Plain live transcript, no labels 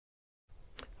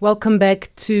Welcome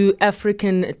back to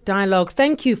African Dialogue.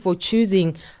 Thank you for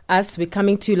choosing us. We're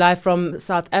coming to you live from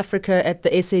South Africa at the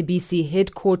SABC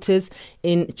headquarters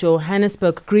in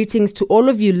Johannesburg. Greetings to all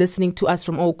of you listening to us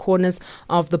from all corners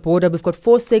of the border. We've got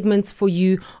 4 segments for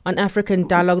you on African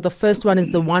Dialogue. The first one is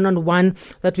the one-on-one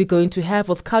that we're going to have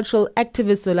with cultural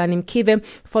activist Zolani Mkiva,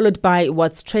 followed by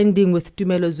What's Trending with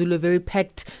Dumelo Zulu, very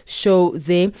packed show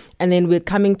there. And then we're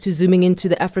zooming into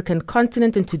the African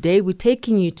continent. And today we're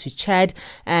taking you to Chad.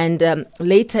 And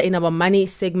later in our money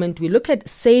segment, we look at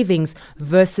savings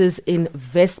versus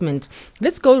investment.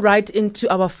 Let's go right into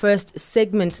our first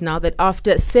segment now, that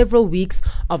after several weeks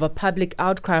of a public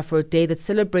outcry for a day that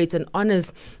celebrates and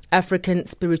honors African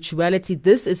spirituality,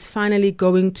 this is finally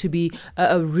going to be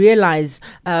realized.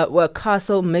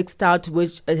 Castle Milk Stout,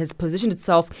 which has positioned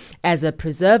itself as a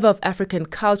preserver of African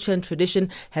culture and tradition,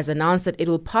 has announced that it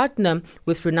will partner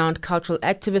with renowned cultural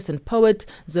activist and poet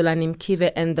Zolani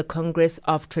Mkiva and the Congress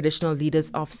of Traditional Leaders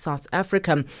of South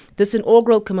Africa. This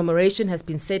inaugural commemoration has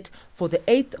been set for the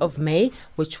 8th of May,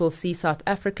 which will see South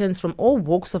Africans from all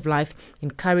walks of life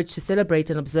encouraged to celebrate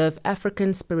and observe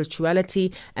African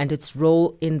spirituality and its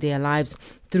role in their lives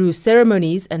through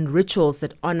ceremonies and rituals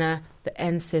that honor the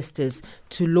ancestors.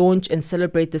 To launch and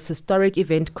celebrate this historic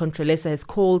event, CONTRALESA has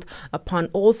called upon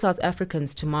all South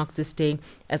Africans to mark this day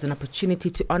as an opportunity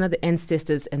to honor the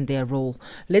ancestors and their role.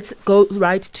 Let's go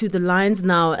right to the lines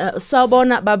now.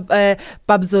 Sawubona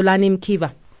Bab Zolani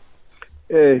Mkiva.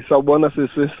 Sawubona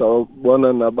sisi,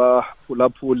 sawubona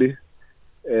nabaphulaphuli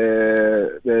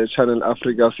the Channel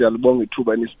Africa. Siyalibonga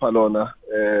ithuba enisiphalona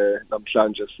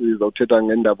namhlanje sizawuthetha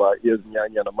ngendaba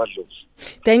yezinyanya namadlozi.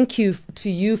 Thank you to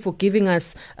you for giving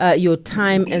us your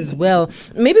time as well.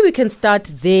 Maybe we can start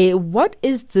there. What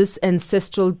is this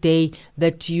ancestral day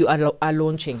that you are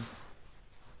launching?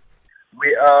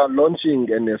 We are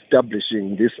launching and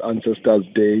establishing this Ancestors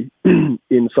Day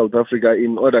in South Africa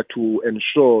in order to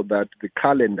ensure that the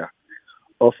calendar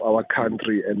of our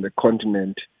country and the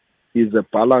continent is a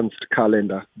balanced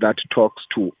calendar that talks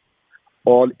to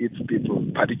all its people,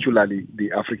 particularly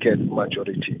the African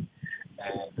majority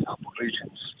and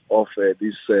aborigines of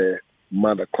this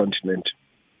mother continent.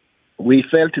 We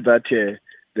felt that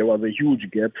there was a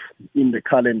huge gap in the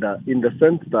calendar, in the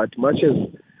sense that much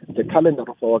as the calendar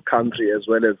of our country as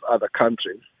well as other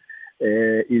countries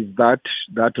is that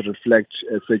reflects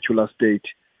a secular state.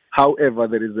 However,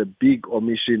 there is a big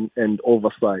omission and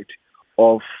oversight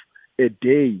of a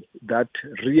day that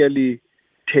really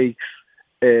takes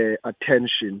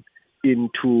attention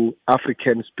into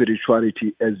African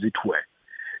spirituality, as it were.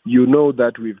 You know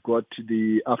that we've got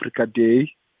the Africa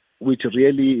Day, which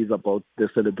really is about the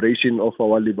celebration of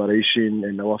our liberation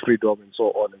and our freedom and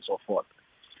so on and so forth.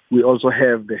 We also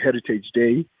have the Heritage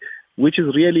Day, which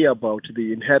is really about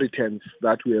the inheritance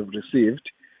that we have received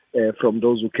from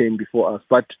those who came before us.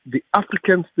 But the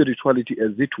African spirituality,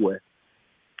 as it were,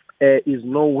 is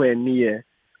nowhere near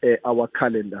our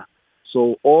calendar.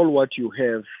 So all what you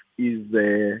have is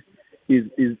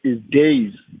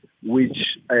days which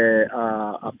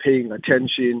are paying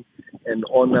attention and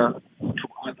honor to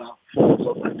other forms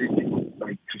of religion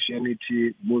like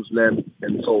Christianity, Muslim,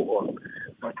 and so on.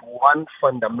 But one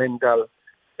fundamental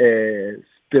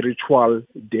spiritual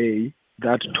day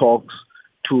that talks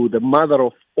to the mother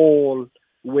of all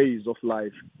ways of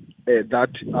life,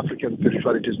 that African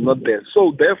spirituality is not there.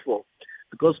 So therefore,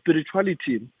 because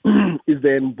spirituality is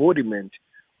the embodiment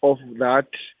of that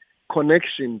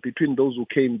connection between those who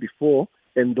came before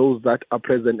and those that are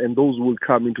present and those who will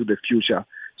come into the future.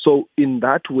 So in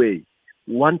that way,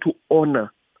 we want to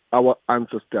honor our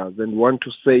ancestors and want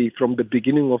to say from the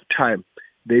beginning of time,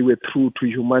 they were true to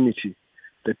humanity.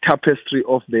 The tapestry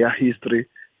of their history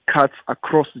cuts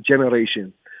across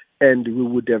generations, and we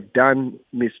would have done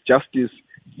misjustice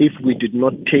if we did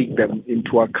not take them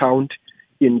into account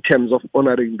in terms of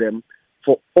honoring them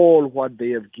for all what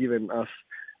they have given us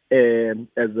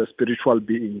as the spiritual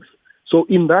beings. So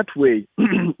in that way,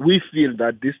 we feel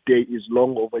that this day is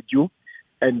long overdue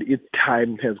and its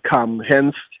time has come.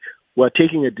 Hence, we're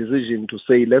taking a decision to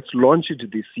say, let's launch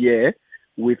it this year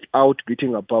without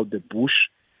beating about the bush,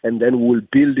 and then we'll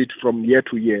build it from year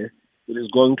to year. It is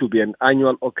going to be an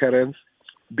annual occurrence,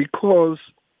 because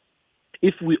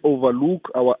if we overlook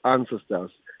our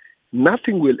ancestors,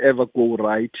 nothing will ever go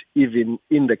right, even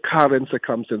in the current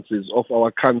circumstances of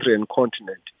our country and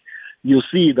continent. You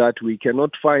see that we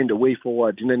cannot find a way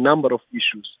forward in a number of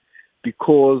issues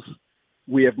because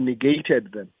we have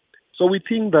negated them. So we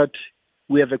think that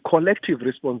we have a collective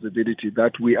responsibility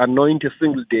that we anoint a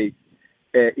single day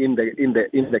in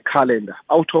the calendar.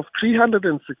 Out of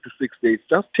 366 days,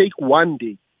 just take one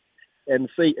day and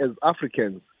say, as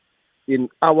Africans, in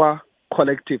our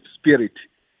collective spirit.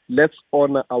 Let's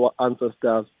honor our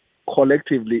ancestors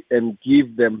collectively and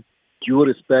give them due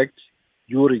respect,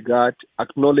 due regard,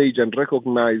 acknowledge and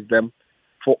recognize them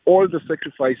for all the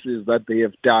sacrifices that they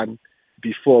have done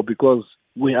before, because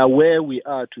we are where we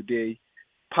are today,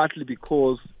 partly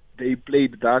because they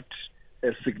played that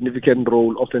a significant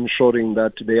role of ensuring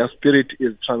that their spirit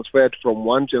is transferred from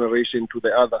one generation to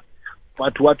the other.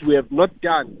 But what we have not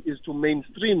done is to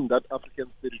mainstream that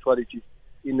African spirituality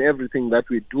in everything that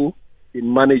we do,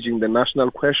 in managing the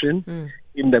national question,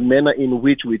 in the manner in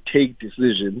which we take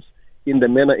decisions, in the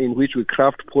manner in which we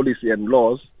craft policy and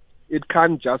laws. It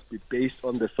can't just be based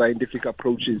on the scientific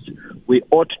approaches. We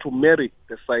ought to marry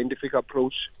the scientific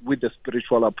approach with the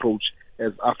spiritual approach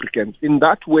as Africans. In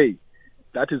that way,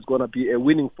 that is going to be a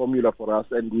winning formula for us,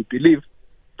 and we believe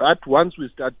that once we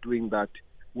start doing that,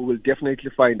 we will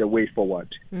definitely find a way forward.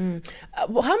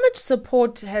 How much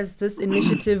support has this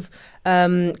initiative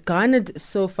garnered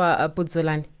so far,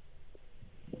 Zolani?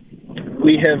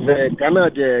 We have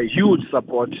garnered huge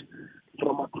support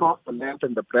from across the length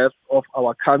and the breadth of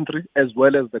our country as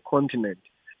well as the continent.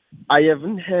 I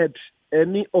haven't had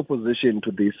any opposition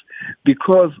to this,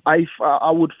 because I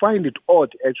would find it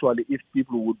odd actually if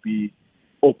people would be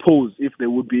opposed, if there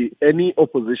would be any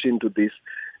opposition to this.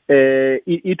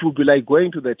 It would be like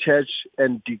going to the church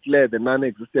and declare the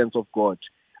non-existence of God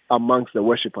amongst the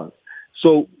worshippers.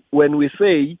 So when we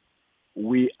say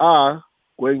we are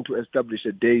going to establish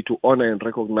a day to honor and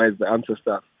recognize the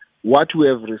ancestors, what we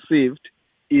have received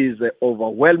is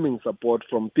overwhelming support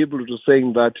from people to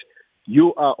saying that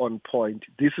you are on point.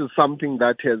 This is something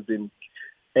that has been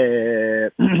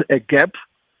a gap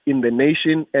in the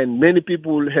nation, and many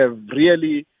people have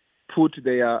really put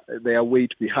their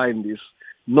weight behind this.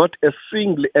 Not a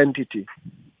single entity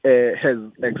has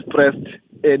expressed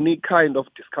any kind of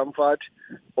discomfort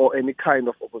or any kind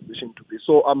of opposition to this.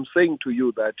 So I'm saying to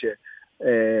you that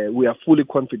we are fully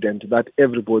confident that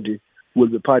everybody will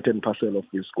be part and parcel of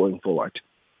this going forward.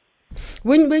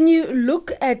 When you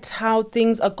look at how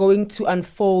things are going to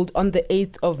unfold on the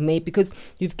 8th of May, because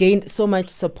you've gained so much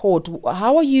support,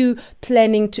 how are you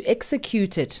planning to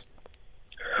execute it?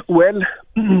 Well,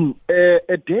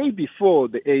 a day before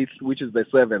the 8th, which is the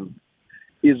 7th,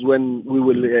 is when we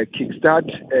will kickstart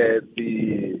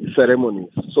the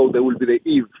ceremonies. So there will be the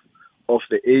eve of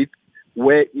the 8th,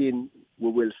 wherein we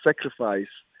will sacrifice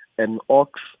an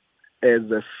ox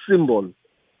as a symbol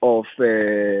of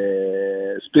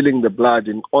spilling the blood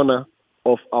in honor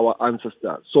of our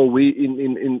ancestors. So we,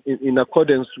 in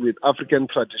accordance with African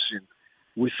tradition,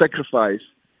 we sacrifice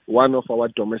one of our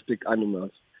domestic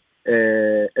animals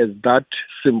as that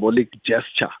symbolic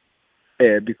gesture,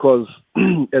 because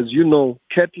as you know,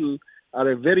 cattle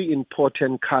are a very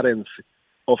important currency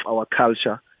of our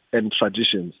culture and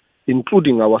traditions,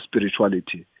 including our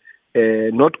spirituality.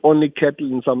 Not only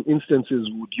cattle, in some instances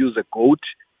would use a goat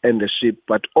and a sheep,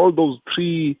 but all those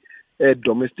three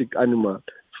domestic animals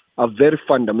are very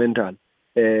fundamental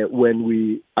when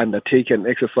we undertake an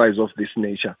exercise of this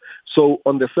nature. So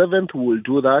on the 7th, we will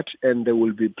do that, and there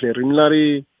will be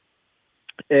preliminary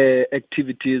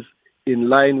activities in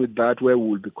line with that, where we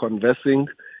will be conversing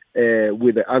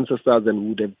with the ancestors, and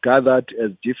would have gathered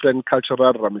as different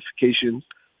cultural ramifications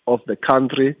of the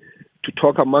country to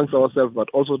talk amongst ourselves, but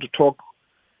also to talk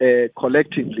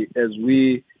collectively as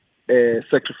we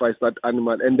sacrifice that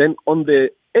animal. And then on the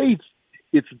 8th,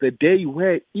 it's the day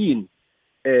wherein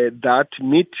that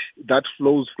meat that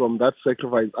flows from that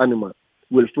sacrificed animal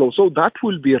will flow. So that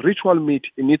will be ritual meat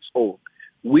in its own,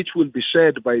 which will be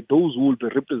shared by those who will be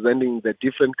representing the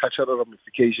different cultural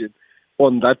ramifications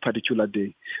on that particular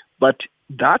day. But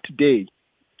that day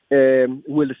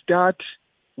will start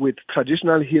with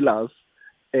traditional healers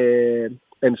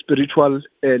and spiritual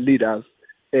leaders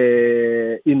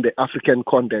in the African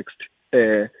context,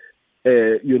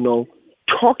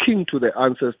 talking to the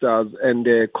ancestors and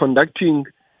conducting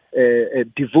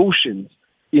devotions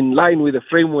in line with the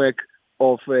framework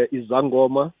of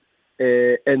Izangoma.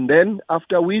 And then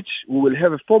after which we will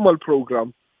have a formal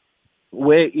program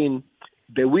wherein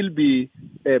there will be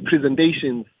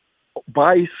presentations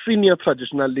by senior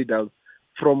traditional leaders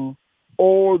from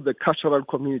all the cultural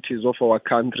communities of our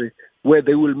country, where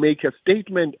they will make a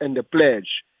statement and a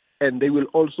pledge, and they will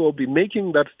also be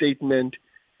making that statement,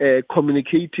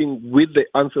 communicating with the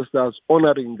ancestors,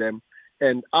 honoring them,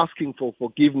 and asking for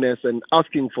forgiveness, and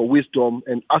asking for wisdom,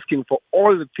 and asking for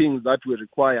all the things that we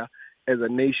require as a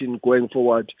nation going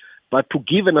forward. But to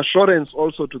give an assurance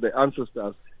also to the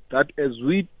ancestors that as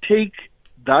we take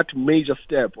that major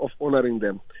step of honoring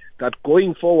them, that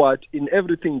going forward in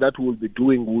everything that we'll be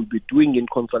doing in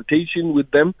consultation with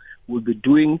them, we'll be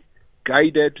doing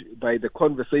guided by the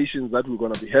conversations that we're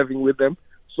going to be having with them,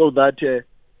 so that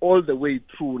all the way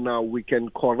through now we can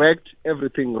correct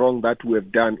everything wrong that we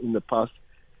have done in the past.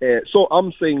 So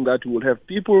I'm saying that we'll have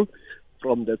people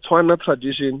from the Tswana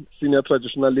tradition, senior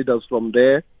traditional leaders from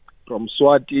there, from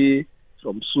Swati,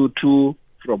 from Sotho,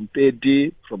 from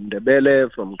Pedi, from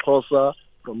Ndebele, from Xhosa,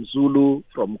 from Zulu,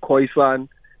 from Khoisan.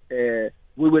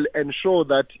 We will ensure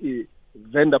that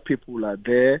Venda people are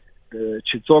there, the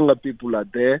Chitsonga people are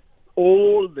there,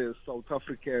 all the South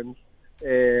Africans,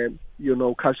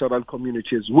 cultural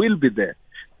communities will be there.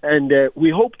 And we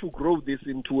hope to grow this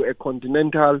into a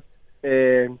continental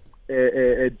day.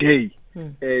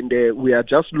 And we are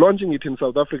just launching it in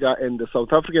South Africa, and the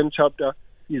South African chapter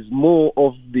is more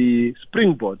of the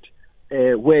springboard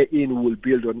wherein we'll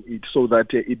build on it so that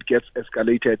it gets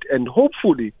escalated. And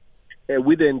hopefully,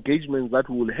 with the engagements that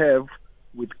we'll have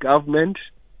with government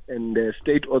and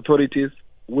state authorities,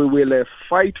 we will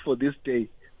fight for this day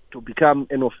to become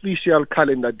an official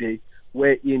calendar day,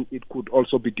 wherein it could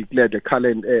also be declared a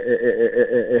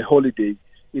holiday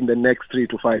in the next 3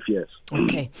 to 5 years.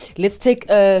 Okay, let's take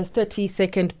a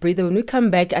 30-second breather. When we come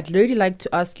back, I'd really like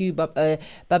to ask you, Bab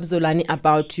Zolani,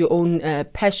 about your own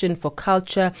passion for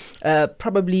culture,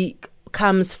 probably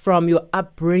comes from your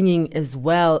upbringing as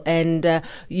well. And,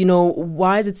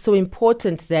 why is it so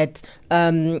important that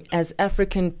as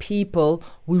African people,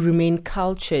 we remain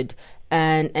cultured,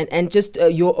 and just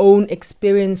your own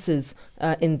experiences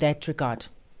in that regard?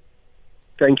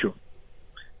 Thank you.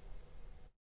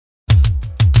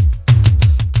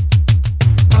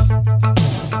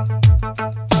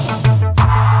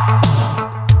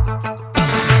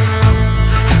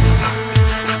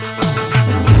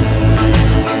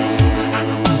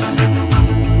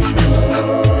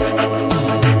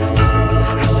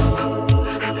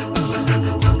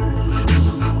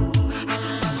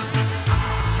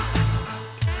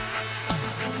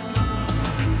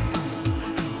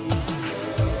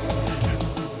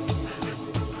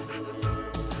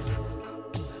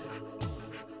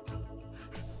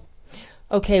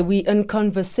 Okay, we in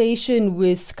conversation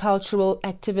with cultural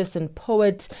activist and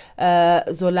poet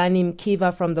Zolani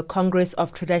Mkiva from the Congress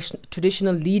of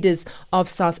Traditional Leaders of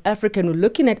South Africa. And we're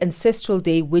looking at Ancestral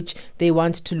Day, which they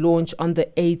want to launch on the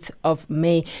 8th of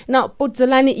May. Now, but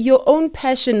Zolani, your own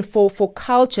passion for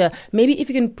culture, maybe if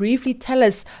you can briefly tell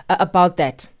us about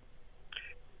that.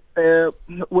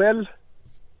 Well,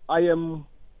 I'm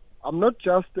not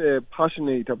just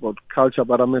passionate about culture,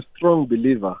 but I'm a strong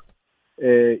believer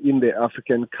in the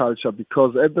African culture,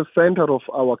 because at the center of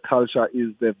our culture is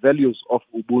the values of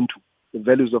Ubuntu, the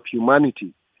values of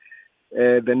humanity,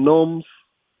 the norms,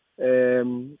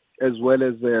 as well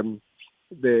as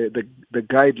the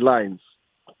guidelines.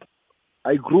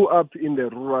 I grew up in the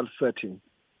rural setting,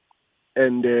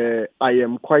 and I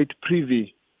am quite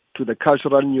privy to the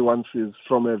cultural nuances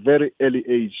from a very early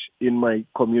age in my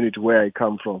community where I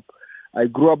come from. I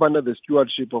grew up under the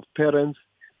stewardship of parents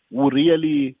who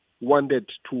really wanted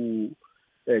to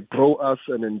grow us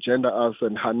and engender us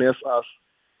and harness us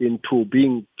into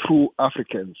being true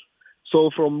Africans.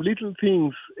 So from little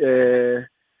things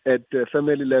at the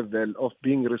family level of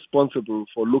being responsible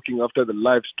for looking after the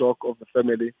livestock of the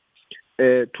family,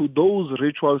 to those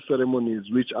ritual ceremonies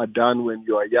which are done when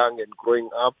you are young and growing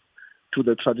up, to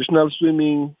the traditional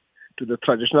swimming, to the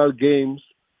traditional games,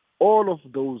 all of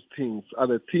those things are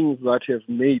the things that have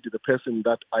made the person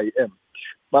that I am.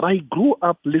 But I grew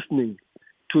up listening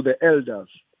to the elders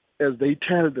as they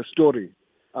tell the story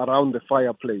around the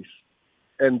fireplace,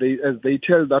 and as they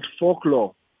tell that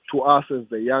folklore to us as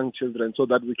the young children, so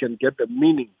that we can get the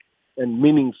meaning and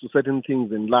meanings to certain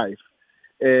things in life.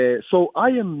 So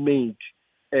I am made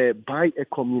by a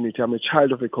community. I'm a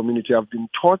child of a community. I've been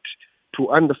taught to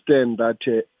understand that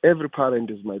every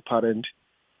parent is my parent,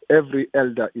 every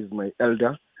elder is my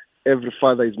elder, every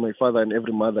father is my father, and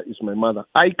every mother is my mother.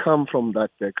 I come from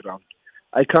that background.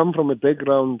 I come from a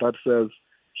background that says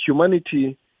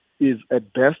humanity is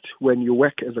at best when you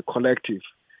work as a collective.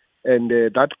 And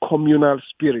that communal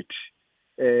spirit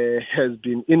has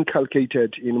been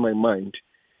inculcated in my mind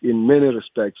in many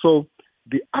respects. So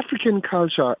the African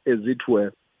culture, as it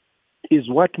were, is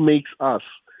what makes us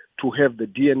to have the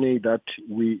DNA that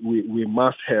we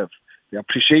must have. The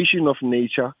appreciation of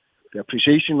nature, the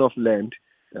appreciation of land,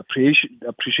 the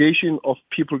appreciation of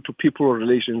people-to-people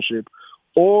relationship,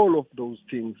 all of those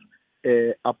things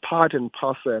are part and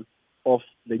parcel of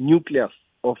the nucleus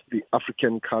of the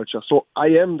African culture. So I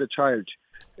am the child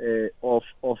of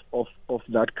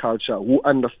that culture who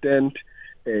understand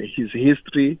his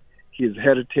history, his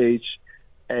heritage,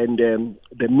 and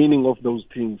the meaning of those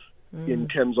things in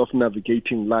terms of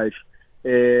navigating life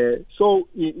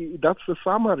That's a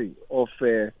summary of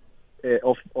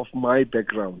my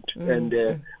background.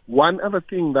 And one other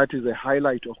thing that is a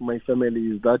highlight of my family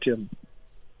is that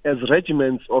as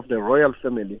regiments of the royal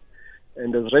family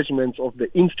and as regiments of the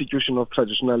institution of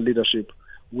traditional leadership,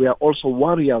 we are also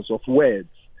warriors of words.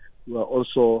 We are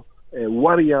also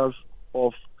warriors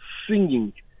of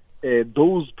singing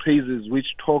those praises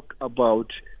which talk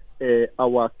about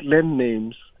our clan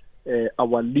names,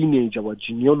 our lineage, our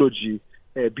genealogy,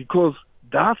 because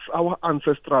that's our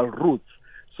ancestral roots.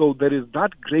 So there is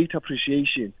that great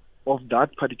appreciation of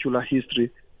that particular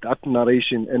history, that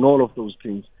narration, and all of those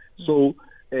things. So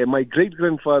my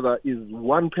great-grandfather is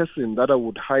one person that I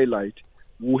would highlight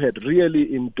who had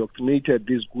really indoctrinated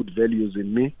these good values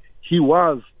in me. He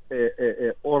was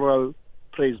an oral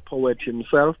praise poet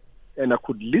himself, and I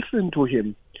could listen to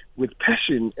him with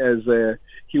passion as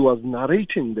he was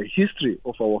narrating the history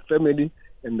of our family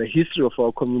and the history of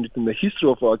our community and the history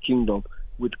of our kingdom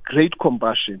with great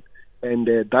compassion. And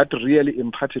that really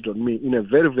impacted on me in a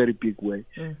very, very big way.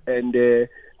 And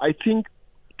I think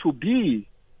to be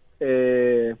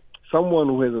someone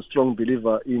who is a strong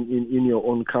believer in your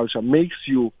own culture makes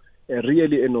you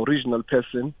really an original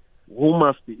person who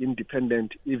must be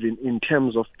independent even in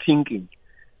terms of thinking.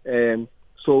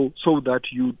 So that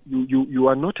you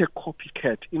are not a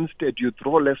copycat. Instead, you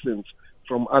draw lessons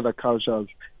from other cultures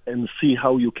and see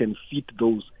how you can fit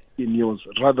those in yours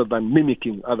rather than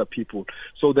mimicking other people.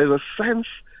 So there's a sense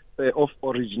of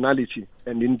originality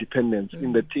and independence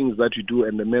in the things that you do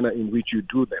and the manner in which you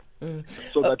do them,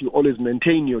 so that you always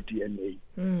maintain your DNA.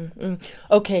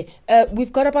 Okay,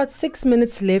 we've got about 6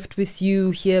 minutes left with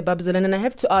you here, Zolani, and I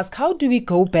have to ask, how do we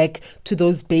go back to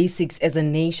those basics as a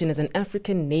nation, as an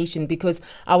African nation? Because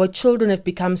our children have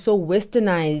become so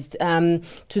westernized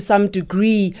to some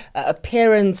degree.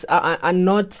 Parents are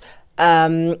not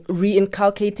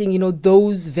re-inculcating,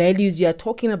 those values you are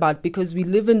talking about, because we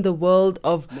live in the world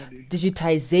of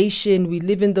digitization. We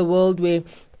live in the world where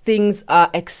things are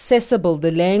accessible.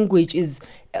 The language is,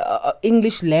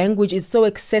 English language is so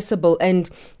accessible, and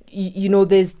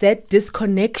there's that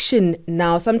disconnection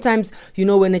now. Sometimes,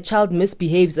 when a child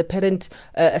misbehaves,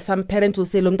 some parent will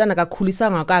say, "Lo mntana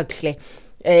akakhulisanga kakuhle."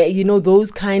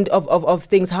 Those kind of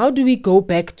things. How do we go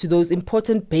back to those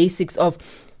important basics of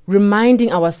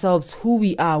reminding ourselves who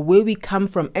we are, where we come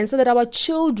from, and so that our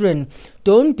children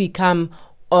don't become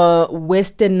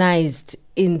westernized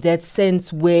in that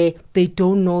sense where they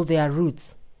don't know their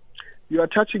roots? You are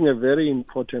touching a very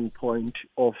important point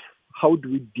of how do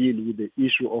we deal with the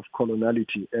issue of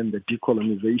coloniality and the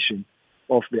decolonization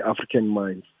of the African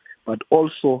minds, but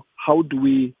also how do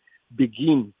we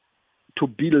begin to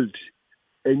build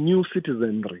a new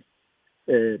citizenry,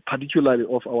 particularly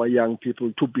of our young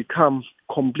people, to become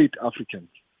complete Africans.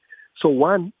 So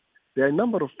one, there are a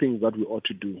number of things that we ought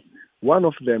to do. One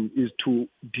of them is to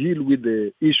deal with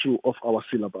the issue of our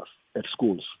syllabus at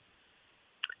schools.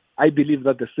 I believe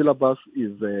that the syllabus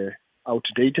is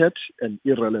outdated and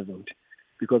irrelevant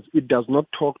because it does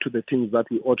not talk to the things that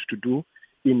we ought to do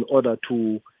in order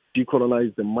to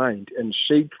decolonize the mind and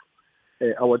shape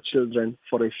our children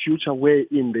for a future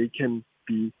wherein they can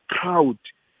be proud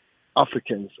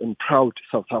Africans and proud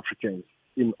South Africans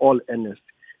in all earnest.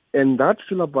 And that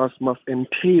syllabus must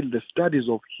entail the studies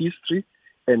of history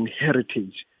and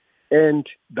heritage. And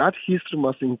that history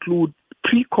must include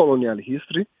pre-colonial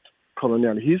history,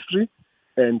 colonial history,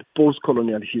 and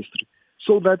post-colonial history,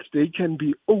 so that they can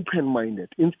be open-minded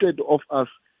instead of us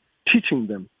teaching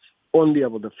them only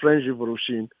about the French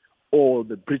Revolution or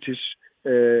the British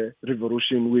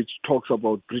Revolution, which talks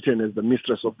about Britain as the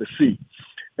mistress of the sea.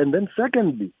 And then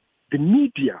secondly, the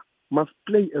media must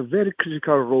play a very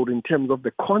critical role in terms of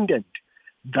the content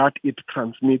that it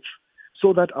transmits,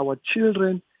 so that our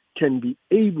children can be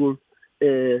able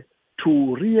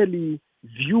to really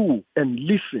view and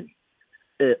listen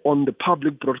on the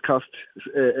public broadcast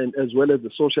and as well as the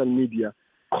social media,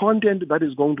 content that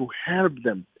is going to help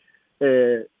them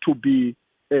to be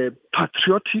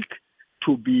patriotic,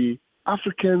 to be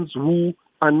Africans who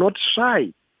are not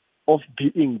shy of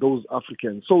being those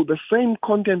Africans. So the same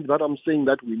content that I'm saying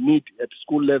that we need at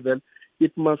school level,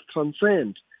 it must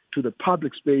transcend to the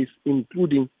public space,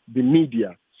 including the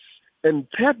media. And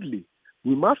thirdly,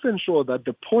 we must ensure that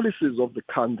the policies of the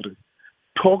country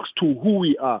talks to who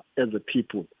we are as a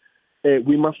people.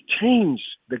 We must change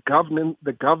the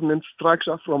governance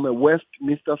structure from a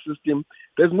Westminster system.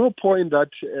 There's no point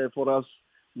that for us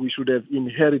we should have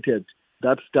inherited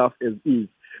that stuff as is.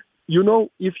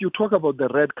 If you talk about the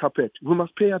red carpet, we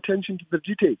must pay attention to the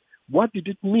detail. What did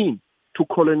it mean to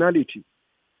coloniality?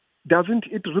 Doesn't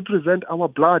it represent our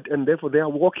blood, and therefore they are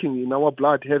walking in our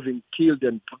blood, having killed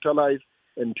and brutalized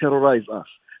and terrorize us?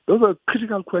 Those are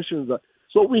critical questions.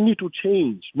 So we need to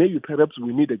change. Maybe perhaps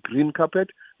we need a green carpet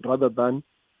rather than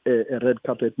a red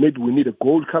carpet. Maybe we need a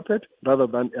gold carpet rather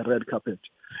than a red carpet.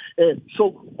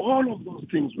 So all of those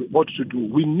things we ought to do.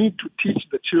 We need to teach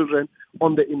the children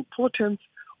on the importance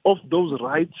of those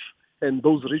rites and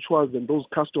those rituals and those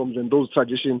customs and those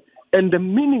traditions and the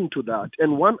meaning to that.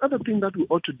 And one other thing that we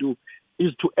ought to do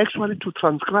is to actually to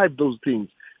transcribe those things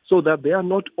so that they are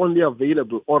not only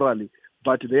available orally,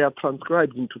 but they are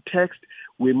transcribed into text.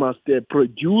 We must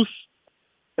produce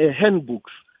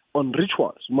handbooks on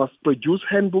rituals. We must produce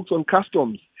handbooks on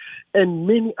customs and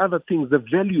many other things, the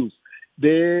values.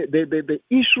 The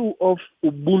issue of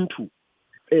Ubuntu,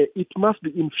 it must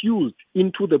be infused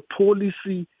into the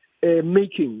policy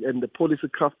making and the policy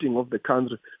crafting of the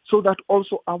country so that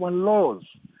also our laws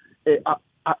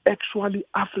are actually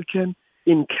African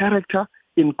in character,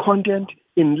 in content,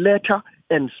 in letter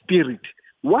and spirit.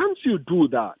 Once you do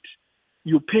that,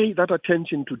 you pay that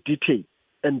attention to detail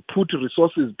and put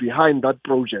resources behind that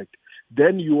project,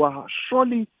 then you are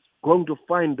surely going to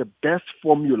find the best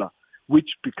formula which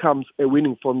becomes a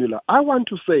winning formula. I want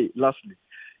to say, lastly,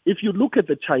 if you look at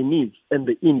the Chinese and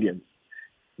the Indians,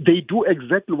 they do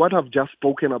exactly what I've just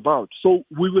spoken about. So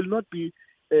we will not be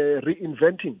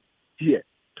reinventing here.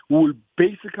 We will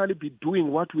basically be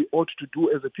doing what we ought to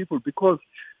do as a people because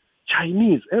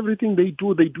Chinese, everything they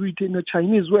do it in a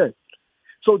Chinese way.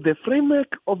 So the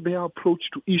framework of their approach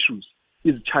to issues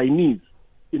is Chinese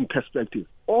in perspective.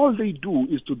 All they do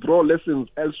is to draw lessons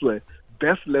elsewhere,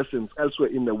 best lessons elsewhere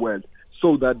in the world,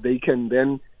 so that they can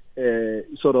then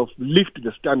sort of lift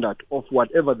the standard of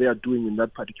whatever they are doing in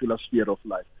that particular sphere of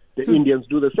life. The Indians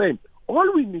do the same.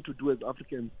 All we need to do as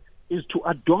Africans is to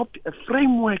adopt a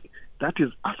framework that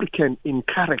is African in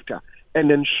character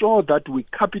and ensure that we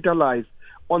capitalize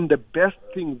on the best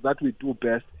things that we do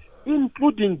best,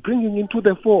 including bringing into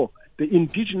the fore the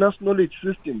indigenous knowledge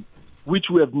system, which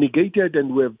we have negated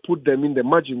and we have put them in the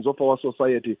margins of our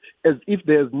society, as if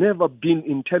there's never been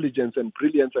intelligence and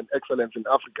brilliance and excellence in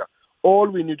Africa. All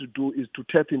we need to do is to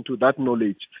tap into that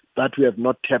knowledge that we have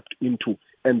not tapped into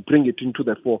and bring it into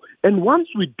the fore. And once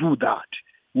we do that,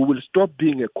 we will stop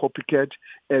being a copycat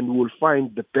and we will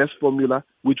find the best formula,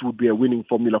 which will be a winning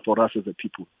formula for us as a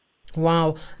people.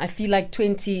 Wow, I feel like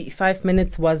 25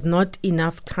 minutes was not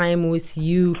enough time with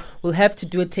you. We'll have to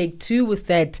do a take two with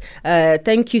that.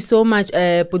 Thank you so much,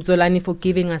 Zolani, for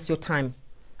giving us your time.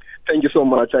 Thank you so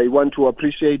much. I want to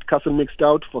appreciate Milk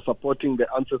Stout for supporting the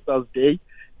Ancestors Day.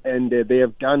 And they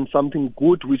have done something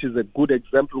good, which is a good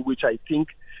example, which I think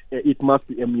it must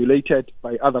be emulated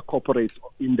by other corporates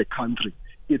in the country.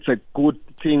 It's a good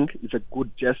thing. It's a good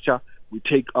gesture. We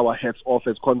take our hats off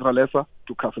as CONTRALESA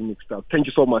to Milk Stout. Thank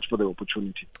you so much for the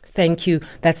opportunity. Thank you.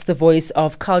 That's the voice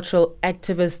of cultural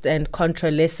activist and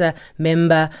CONTRALESA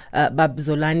member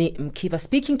Zolani Mkiva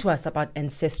speaking to us about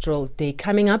Ancestral Day.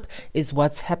 Coming up is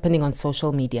what's happening on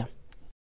social media.